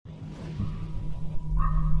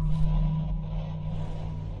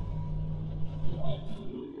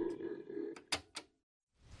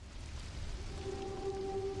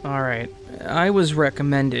Alright, I was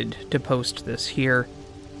recommended to post this here.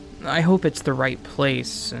 I hope it's the right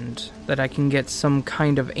place and that I can get some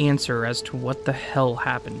kind of answer as to what the hell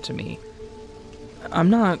happened to me. I'm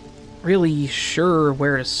not really sure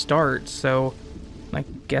where to start, so I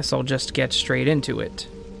guess I'll just get straight into it.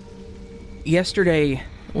 Yesterday,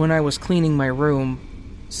 when I was cleaning my room,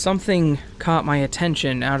 something caught my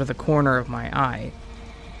attention out of the corner of my eye.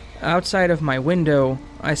 Outside of my window,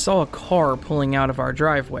 I saw a car pulling out of our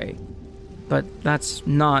driveway, but that's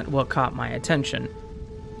not what caught my attention.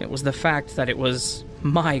 It was the fact that it was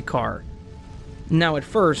my car. Now, at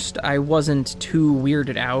first, I wasn't too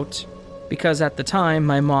weirded out, because at the time,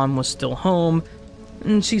 my mom was still home,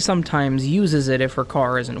 and she sometimes uses it if her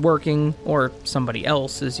car isn't working, or somebody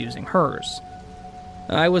else is using hers.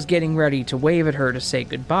 I was getting ready to wave at her to say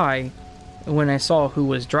goodbye, when I saw who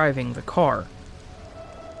was driving the car.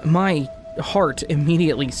 My heart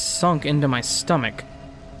immediately sunk into my stomach,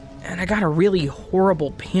 and I got a really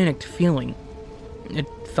horrible panicked feeling. It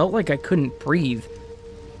felt like I couldn't breathe.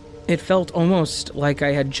 It felt almost like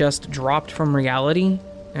I had just dropped from reality,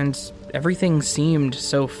 and everything seemed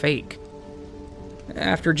so fake.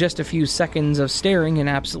 After just a few seconds of staring in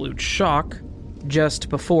absolute shock, just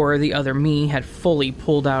before the other me had fully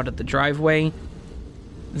pulled out at the driveway,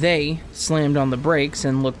 they slammed on the brakes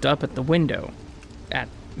and looked up at the window. At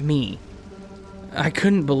me. I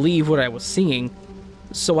couldn't believe what I was seeing,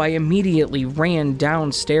 so I immediately ran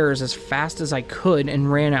downstairs as fast as I could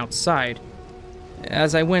and ran outside.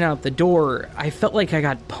 As I went out the door, I felt like I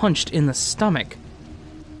got punched in the stomach.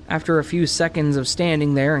 After a few seconds of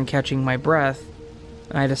standing there and catching my breath,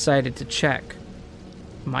 I decided to check.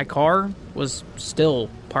 My car was still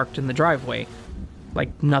parked in the driveway,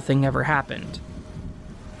 like nothing ever happened.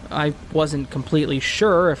 I wasn't completely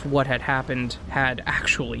sure if what had happened had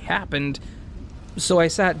actually happened, so I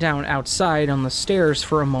sat down outside on the stairs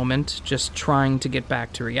for a moment, just trying to get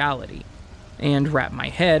back to reality, and wrap my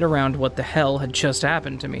head around what the hell had just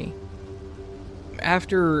happened to me.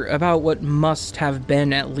 After about what must have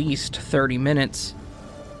been at least 30 minutes,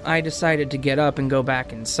 I decided to get up and go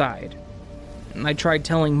back inside. I tried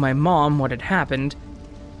telling my mom what had happened,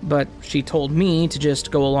 but she told me to just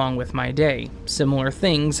go along with my day. Similar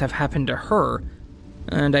things have happened to her,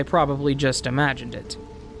 and I probably just imagined it.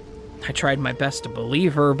 I tried my best to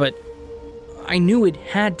believe her, but I knew it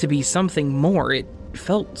had to be something more. It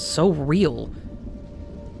felt so real.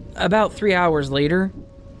 About 3 hours later,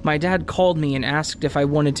 my dad called me and asked if I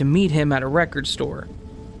wanted to meet him at a record store.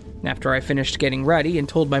 After I finished getting ready and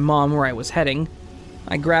told my mom where I was heading,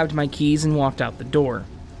 I grabbed my keys and walked out the door.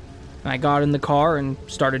 I got in the car and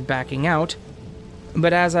started backing out,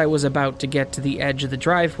 but as I was about to get to the edge of the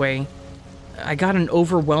driveway, I got an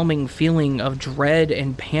overwhelming feeling of dread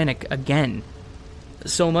and panic again.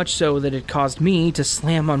 So much so that it caused me to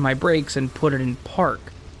slam on my brakes and put it in park,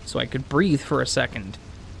 so I could breathe for a second.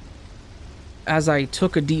 As I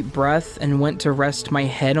took a deep breath and went to rest my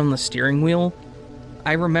head on the steering wheel,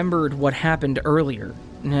 I remembered what happened earlier,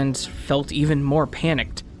 and felt even more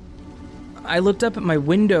panicked. I looked up at my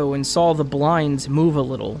window and saw the blinds move a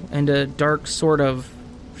little, and a dark sort of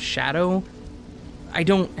shadow. I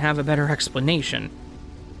don't have a better explanation.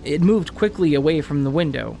 It moved quickly away from the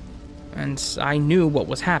window, and I knew what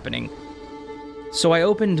was happening. So I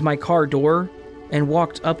opened my car door and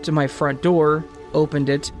walked up to my front door, opened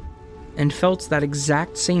it, and felt that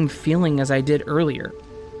exact same feeling as I did earlier,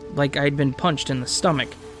 like I'd been punched in the stomach.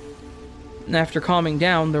 After calming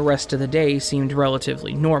down, the rest of the day seemed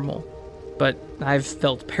relatively normal, but I've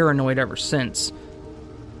felt paranoid ever since.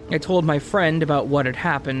 I told my friend about what had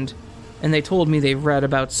happened, and they told me they've read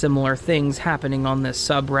about similar things happening on this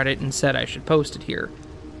subreddit and said I should post it here.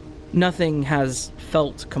 Nothing has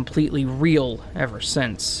felt completely real ever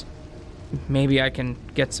since. Maybe I can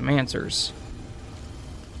get some answers.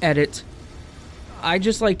 Edit. I'd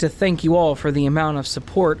just like to thank you all for the amount of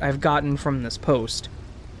support I've gotten from this post.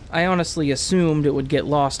 I honestly assumed it would get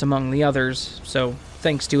lost among the others, so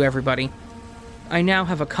thanks to everybody. I now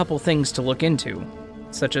have a couple things to look into,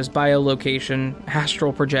 such as biolocation,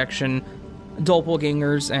 astral projection,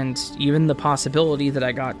 doppelgangers, and even the possibility that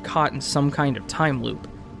I got caught in some kind of time loop.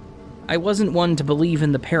 I wasn't one to believe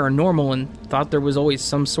in the paranormal and thought there was always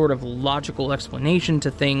some sort of logical explanation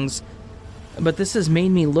to things, but this has made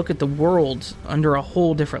me look at the world under a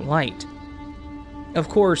whole different light. Of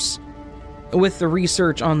course, with the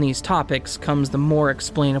research on these topics comes the more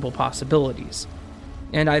explainable possibilities,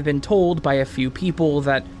 and I've been told by a few people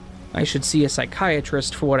that I should see a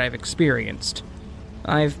psychiatrist for what I've experienced.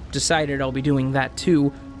 I've decided I'll be doing that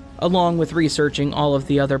too, along with researching all of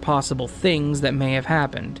the other possible things that may have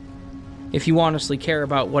happened. If you honestly care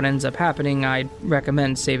about what ends up happening, I'd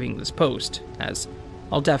recommend saving this post, as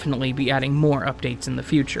I'll definitely be adding more updates in the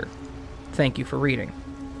future. Thank you for reading.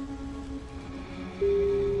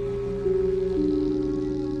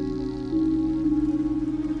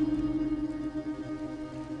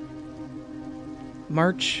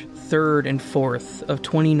 March 3rd and 4th of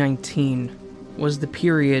 2019 was the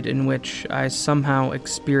period in which I somehow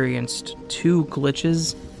experienced 2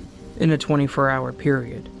 glitches in a 24-hour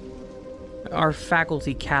period. Our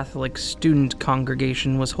faculty Catholic student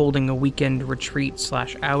congregation was holding a weekend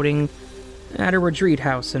retreat/outing at a retreat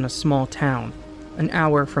house in a small town, an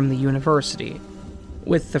hour from the university,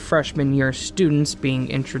 with the freshman year students being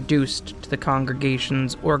introduced to the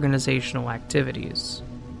congregation's organizational activities.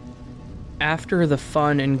 After the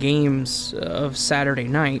fun and games of Saturday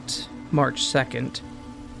night, March 2nd,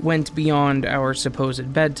 went beyond our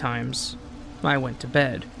supposed bedtimes, I went to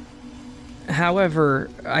bed. However,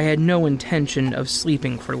 I had no intention of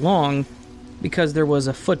sleeping for long because there was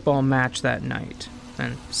a football match that night,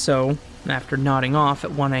 and so, after nodding off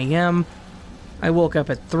at 1 a.m., I woke up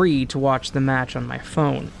at 3 to watch the match on my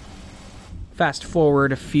phone. Fast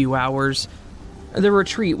forward a few hours, the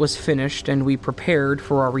retreat was finished and we prepared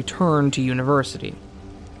for our return to university.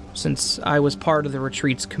 Since I was part of the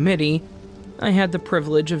retreat's committee, I had the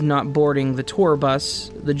privilege of not boarding the tour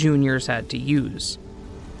bus the juniors had to use.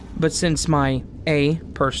 But since my A,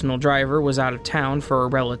 personal driver was out of town for a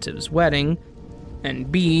relative's wedding,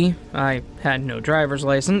 and B, I had no driver's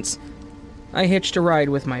license, I hitched a ride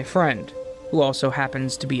with my friend, who also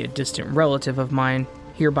happens to be a distant relative of mine,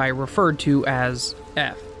 hereby referred to as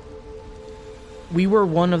F. We were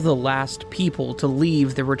one of the last people to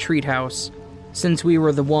leave the retreat house, since we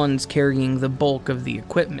were the ones carrying the bulk of the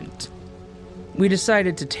equipment. We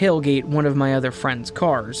decided to tailgate one of my other friend's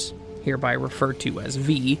cars, hereby referred to as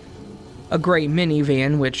V, a gray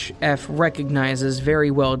minivan which F recognizes very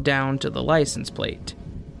well down to the license plate.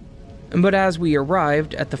 But as we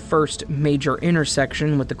arrived at the first major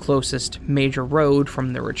intersection with the closest major road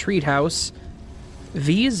from the retreat house,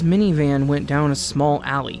 V's minivan went down a small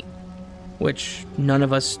alley, which none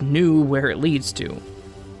of us knew where it leads to.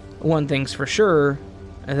 One thing's for sure,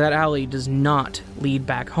 that alley does not lead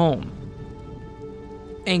back home.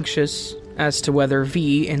 Anxious as to whether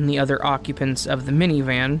V and the other occupants of the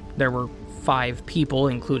minivan, there were 5 people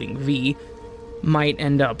including V, might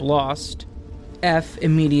end up lost, F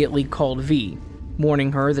immediately called V,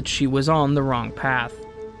 warning her that she was on the wrong path.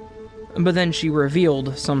 But then she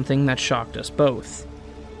revealed something that shocked us both.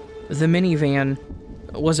 The minivan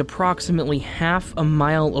was approximately half a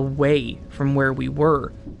mile away from where we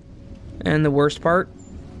were. And the worst part?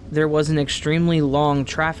 There was an extremely long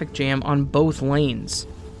traffic jam on both lanes.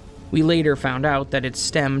 We later found out that it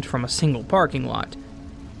stemmed from a single parking lot,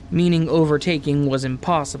 meaning overtaking was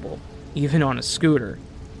impossible, even on a scooter,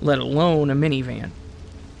 let alone a minivan.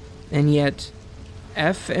 And yet,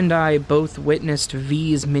 F and I both witnessed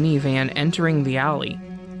V's minivan entering the alley.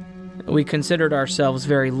 We considered ourselves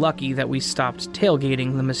very lucky that we stopped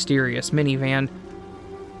tailgating the mysterious minivan.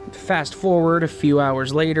 Fast forward a few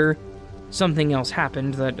hours later, something else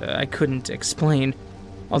happened that I couldn't explain,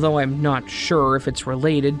 although I'm not sure if it's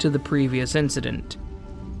related to the previous incident.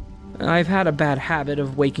 I've had a bad habit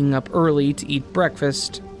of waking up early to eat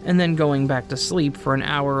breakfast and then going back to sleep for an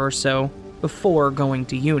hour or so before going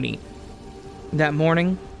to uni. That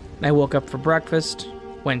morning, I woke up for breakfast,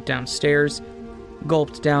 went downstairs,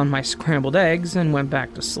 gulped down my scrambled eggs, and went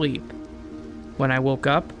back to sleep. When I woke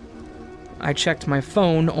up, I checked my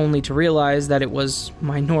phone only to realize that it was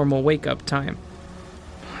my normal wake-up time.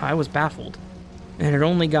 I was baffled, and it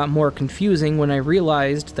only got more confusing when I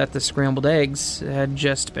realized that the scrambled eggs had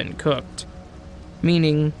just been cooked,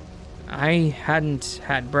 meaning I hadn't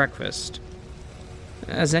had breakfast.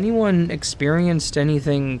 Has anyone experienced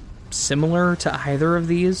anything similar to either of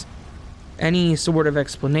these? Any sort of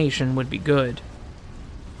explanation would be good.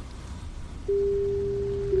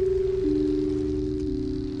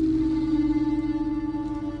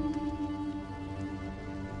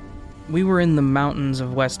 We were in the mountains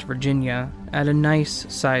of West Virginia at a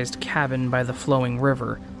nice-sized cabin by the flowing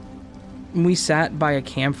river. We sat by a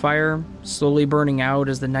campfire, slowly burning out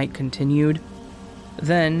as the night continued.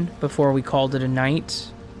 Then, before we called it a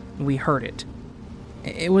night, we heard it.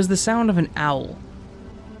 It was the sound of an owl.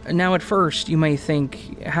 Now at first, you may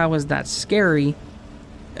think, how is that scary?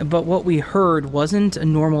 But what we heard wasn't a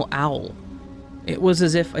normal owl. It was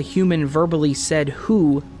as if a human verbally said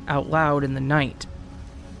 "who" out loud in the night.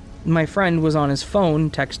 My friend was on his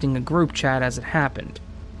phone texting a group chat as it happened.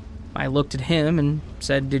 I looked at him and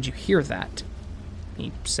said, "Did you hear that?"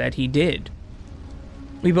 He said he did.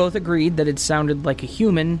 We both agreed that it sounded like a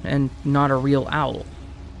human and not a real owl.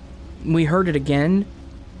 We heard it again,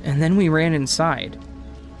 and then we ran inside.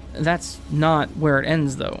 That's not where it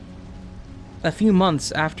ends, though. A few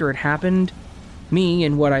months after it happened, me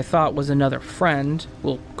and what I thought was another friend,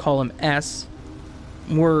 we'll call him S,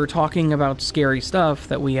 were talking about scary stuff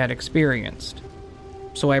that we had experienced.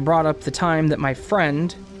 So I brought up the time that my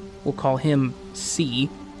friend, we'll call him C,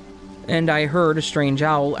 and I heard a strange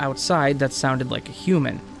owl outside that sounded like a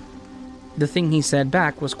human. The thing he said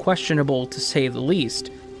back was questionable, to say the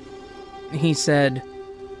least. He said,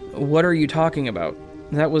 "What are you talking about?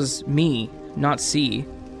 That was me, not C."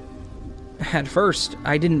 At first,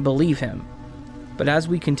 I didn't believe him, but as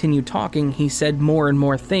we continued talking, he said more and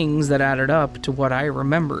more things that added up to what I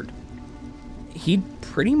remembered. He'd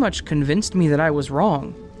pretty much convinced me that I was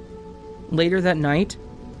wrong. Later that night,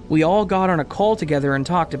 we all got on a call together and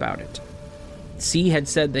talked about it. C had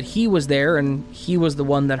said that he was there and he was the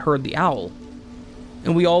one that heard the owl.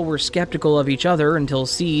 And we all were skeptical of each other until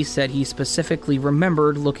C said he specifically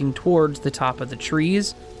remembered looking towards the top of the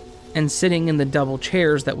trees and sitting in the double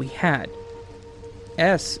chairs that we had.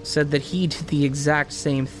 S said that he did the exact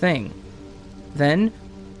same thing. Then,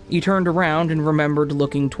 he turned around and remembered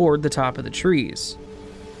looking toward the top of the trees.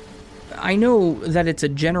 I know that it's a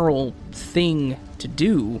general thing to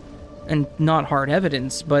do, and not hard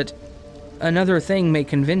evidence, but another thing may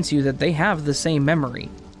convince you that they have the same memory.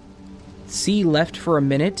 C left for a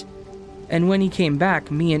minute, and when he came back,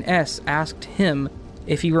 me and S asked him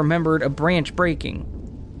if he remembered a branch breaking,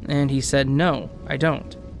 and he said, "No, I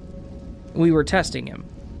don't." We were testing him.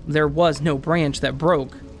 There was no branch that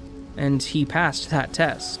broke, and he passed that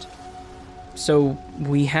test. So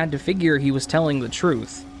we had to figure he was telling the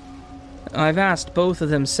truth. I've asked both of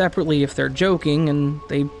them separately if they're joking, and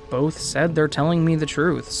they both said they're telling me the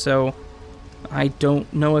truth, so I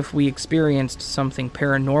don't know if we experienced something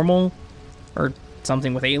paranormal or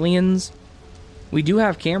something with aliens. We do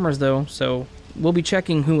have cameras though, so we'll be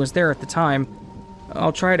checking who was there at the time.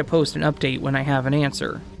 I'll try to post an update when I have an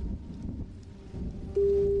answer.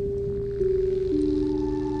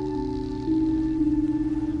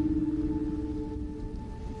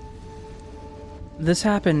 This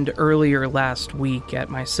happened earlier last week at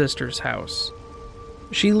my sister's house.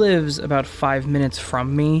 She lives about 5 minutes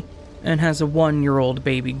from me and has a 1-year-old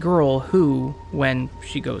baby girl who, when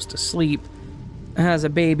she goes to sleep, has a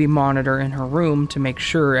baby monitor in her room to make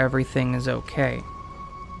sure everything is okay.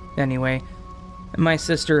 Anyway, my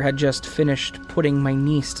sister had just finished putting my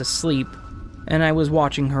niece to sleep, and I was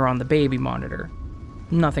watching her on the baby monitor.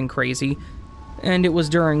 Nothing crazy, and it was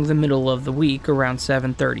during the middle of the week around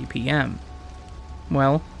 7:30 p.m.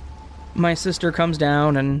 Well, my sister comes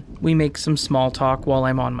down and we make some small talk while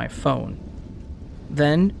I'm on my phone.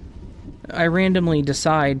 Then, I randomly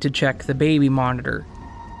decide to check the baby monitor,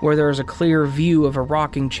 where there's a clear view of a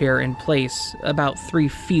rocking chair in place about 3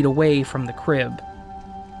 feet away from the crib.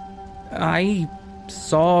 I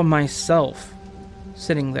saw myself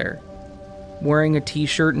sitting there, wearing a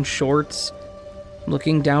t-shirt and shorts,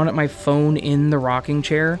 looking down at my phone in the rocking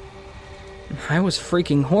chair. I was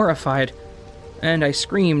freaking horrified, and I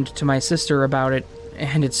screamed to my sister about it,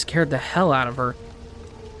 and it scared the hell out of her.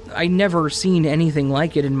 I'd never seen anything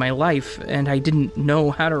like it in my life, and I didn't know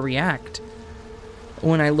how to react.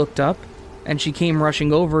 When I looked up, and she came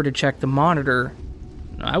rushing over to check the monitor,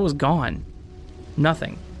 I was gone.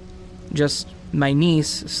 Nothing. Just my niece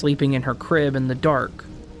sleeping in her crib in the dark.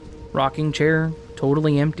 Rocking chair,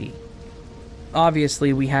 totally empty.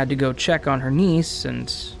 Obviously, we had to go check on her niece,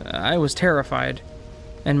 and I was terrified.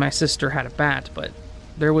 And my sister had a bat, but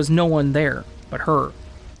there was no one there but her.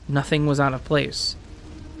 Nothing was out of place.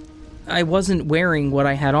 I wasn't wearing what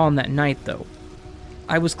I had on that night, though.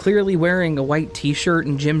 I was clearly wearing a white t-shirt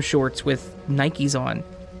and gym shorts with Nikes on.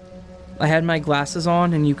 I had my glasses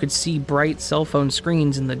on, and you could see bright cell phone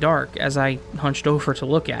screens in the dark as I hunched over to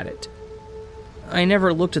look at it. I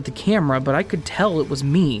never looked at the camera, but I could tell it was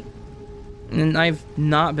me. And I've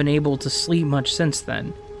not been able to sleep much since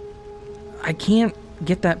then. I can't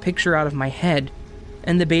get that picture out of my head,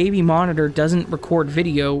 and the baby monitor doesn't record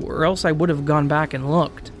video, or else I would have gone back and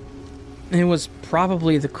looked. It was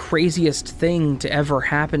probably the craziest thing to ever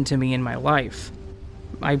happen to me in my life.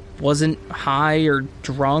 I wasn't high or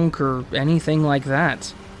drunk or anything like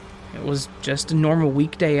that. It was just a normal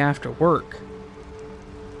weekday after work.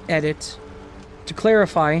 Edit. To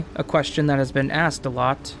clarify a question that has been asked a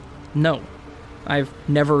lot, no. I've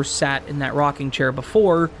never sat in that rocking chair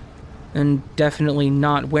before, and definitely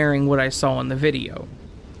not wearing what I saw in the video.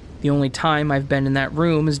 The only time I've been in that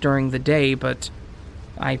room is during the day, but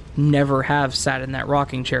I never have sat in that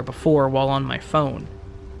rocking chair before while on my phone.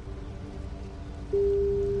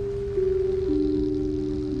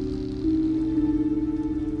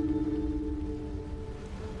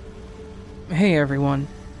 Hey everyone.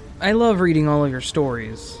 I love reading all of your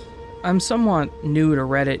stories. I'm somewhat new to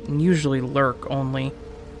Reddit and usually lurk only.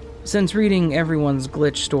 Since reading everyone's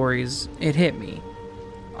glitch stories, it hit me.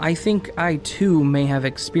 I think I too may have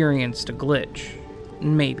experienced a glitch.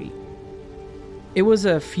 Maybe. It was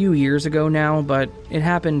a few years ago now, but it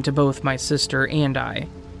happened to both my sister and I.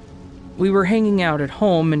 We were hanging out at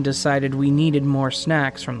home and decided we needed more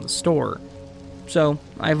snacks from the store. So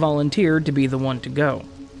I volunteered to be the one to go.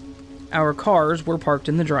 Our cars were parked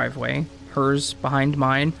in the driveway, hers behind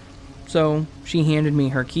mine, so she handed me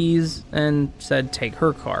her keys and said take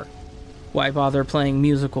her car. Why bother playing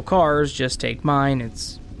musical cars, just take mine,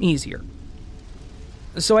 it's easier.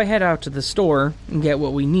 So I head out to the store and get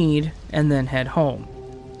what we need, and then head home.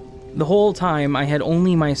 The whole time I had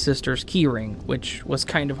only my sister's keyring, which was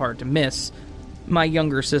kind of hard to miss. My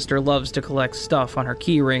younger sister loves to collect stuff on her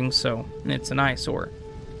keyring, so it's an eyesore.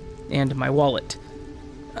 And my wallet.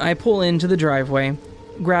 I pull into the driveway,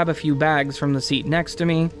 grab a few bags from the seat next to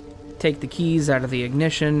me, take the keys out of the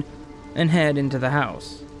ignition, and head into the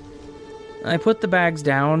house. I put the bags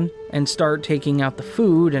down and start taking out the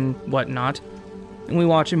food and whatnot, and we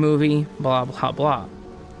watch a movie, blah blah blah.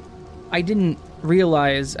 I didn't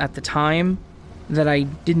realize at the time that I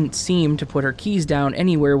didn't seem to put her keys down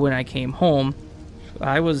anywhere when I came home.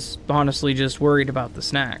 I was honestly just worried about the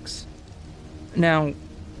snacks. Now,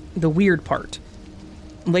 the weird part.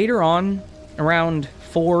 Later on, around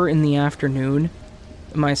 4 in the afternoon,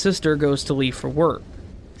 my sister goes to leave for work.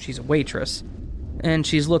 She's a waitress, and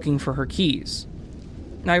she's looking for her keys.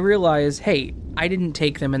 I realize, hey, I didn't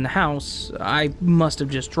take them in the house. I must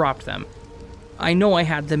have just dropped them. I know I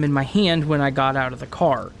had them in my hand when I got out of the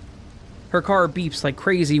car. Her car beeps like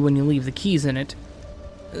crazy when you leave the keys in it.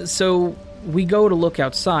 So we go to look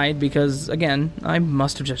outside because, again, I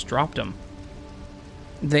must have just dropped them.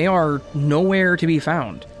 They are nowhere to be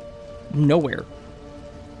found. Nowhere.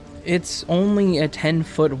 It's only a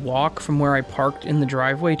 10-foot walk from where I parked in the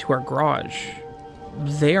driveway to our garage.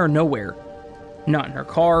 They are nowhere. Not in her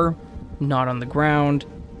car, not on the ground,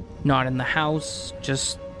 not in the house,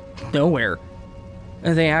 just nowhere.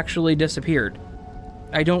 They actually disappeared.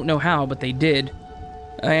 I don't know how, but they did.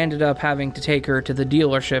 I ended up having to take her to the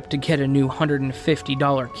dealership to get a new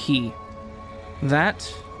 $150 key.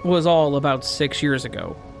 That was all about 6 years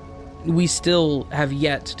ago. We still have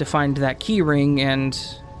yet to find that key ring, and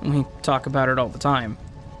we talk about it all the time.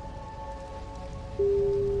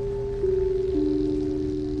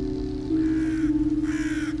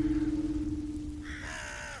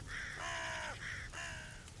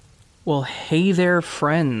 Well, hey there,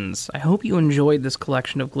 friends. I hope you enjoyed this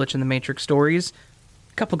collection of Glitch in the Matrix stories.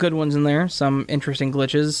 A couple good ones in there, some interesting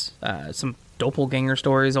glitches, some doppelganger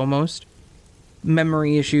stories almost.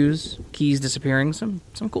 Memory issues, keys disappearing, some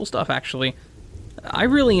cool stuff actually. I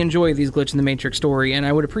really enjoy these Glitch in the Matrix story, and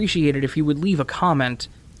I would appreciate it if you would leave a comment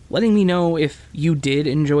letting me know if you did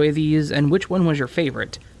enjoy these and which one was your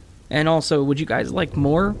favorite. And also, would you guys like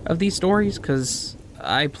more of these stories? Because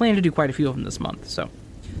I plan to do quite a few of them this month, so.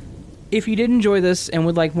 If you did enjoy this and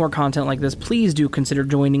would like more content like this, please do consider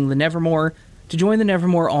joining the Nevermore. To join the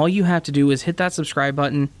Nevermore, all you have to do is hit that subscribe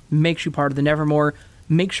button, makes you part of the Nevermore.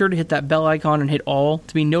 Make sure to hit that bell icon and hit all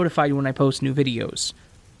to be notified when I post new videos.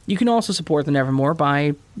 You can also support the Nevermore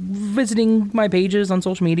by visiting my pages on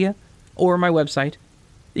social media or my website.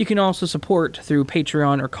 You can also support through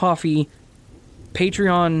Patreon or Ko-fi.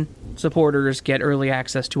 Patreon supporters get early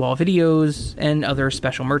access to all videos and other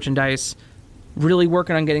special merchandise. Really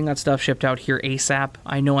working on getting that stuff shipped out here ASAP.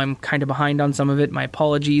 I know I'm kind of behind on some of it. My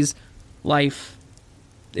apologies. Life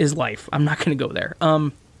is life. I'm not going to go there.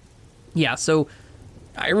 Yeah, so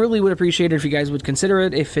I really would appreciate it if you guys would consider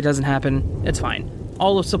it. If it doesn't happen, it's fine.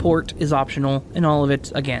 All of support is optional, and all of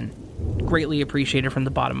it, again, greatly appreciated from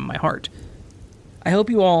the bottom of my heart. I hope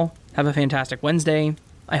you all have a fantastic Wednesday.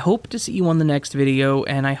 I hope to see you on the next video,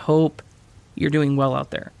 and I hope you're doing well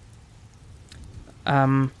out there.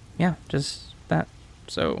 Yeah, just that.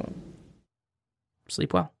 So,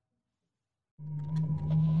 sleep well.